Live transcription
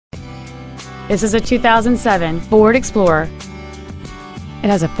This is a 2007 Ford Explorer. It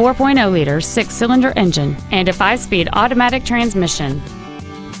has a 4.0-liter 6-cylinder engine and a 5-speed automatic transmission.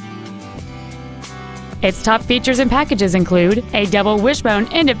 Its top features and packages include a double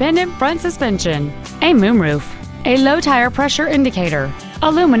wishbone independent front suspension, a moonroof, a low tire pressure indicator,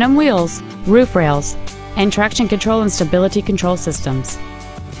 aluminum wheels, roof rails, and traction control and stability control systems.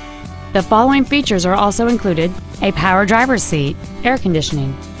 The following features are also included: a power driver's seat, air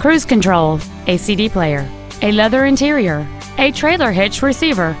conditioning, cruise control, a CD player, a leather interior, a trailer hitch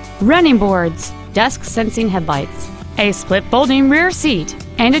receiver, running boards, dusk sensing headlights, a split folding rear seat,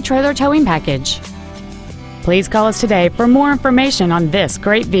 and a trailer towing package. Please call us today for more information on this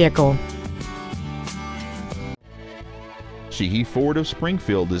great vehicle. Sheehy Ford of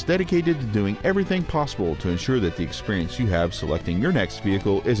Springfield is dedicated to doing everything possible to ensure that the experience you have selecting your next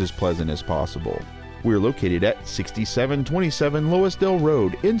vehicle is as pleasant as possible. We are located at 6727 Loisdale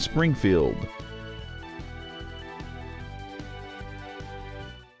Road in Springfield.